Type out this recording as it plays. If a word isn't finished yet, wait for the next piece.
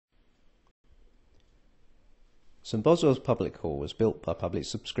St Boswell's Public Hall was built by public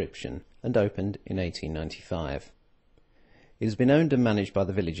subscription and opened in 1895. It has been owned and managed by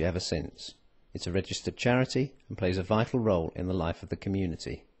the village ever since. It's a registered charity and plays a vital role in the life of the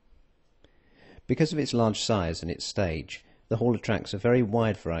community. Because of its large size and its stage, the hall attracts a very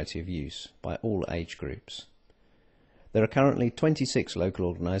wide variety of use by all age groups. There are currently 26 local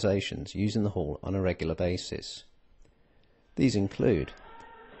organisations using the hall on a regular basis. These include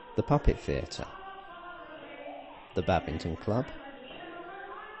the Puppet Theatre, the Badminton Club,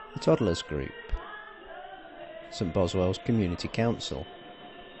 the Toddlers Group, St Boswell's Community Council,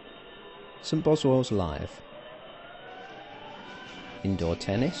 St Boswell's Live, indoor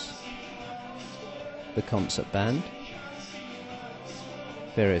tennis, the concert band,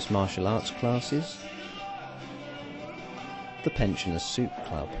 various martial arts classes, the Pensioners Soup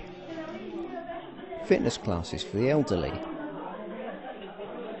Club, fitness classes for the elderly,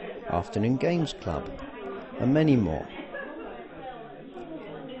 afternoon games club, and many more.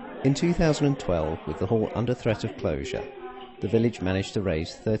 In 2012, with the hall under threat of closure, the village managed to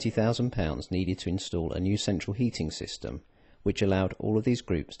raise £30,000 needed to install a new central heating system, which allowed all of these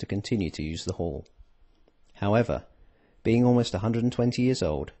groups to continue to use the hall. However, being almost 120 years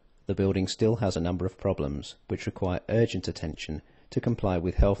old, the building still has a number of problems which require urgent attention to comply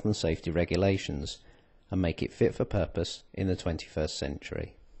with health and safety regulations and make it fit for purpose in the 21st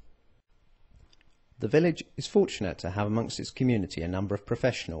century. The village is fortunate to have amongst its community a number of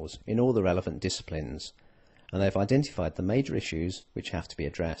professionals in all the relevant disciplines, and they have identified the major issues which have to be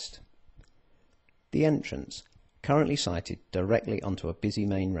addressed. The entrance, currently sited directly onto a busy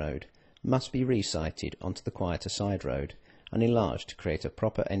main road, must be re-sited onto the quieter side road and enlarged to create a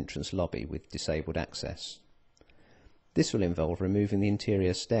proper entrance lobby with disabled access. This will involve removing the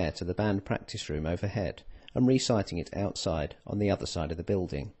interior stair to the band practice room overhead and re-siting it outside on the other side of the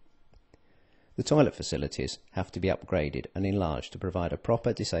building. The toilet facilities have to be upgraded and enlarged to provide a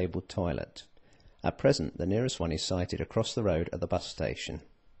proper disabled toilet. At present, the nearest one is sited across the road at the bus station.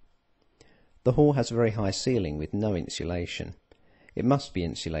 The hall has a very high ceiling with no insulation. It must be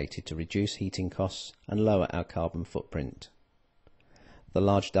insulated to reduce heating costs and lower our carbon footprint. The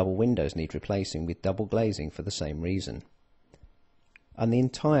large double windows need replacing with double glazing for the same reason. And the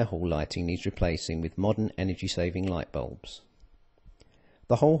entire hall lighting needs replacing with modern energy-saving light bulbs.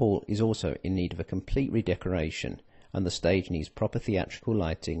 The whole hall is also in need of a complete redecoration, and the stage needs proper theatrical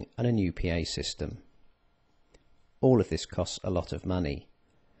lighting and a new PA system. All of this costs a lot of money,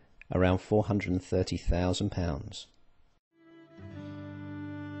 around £430,000.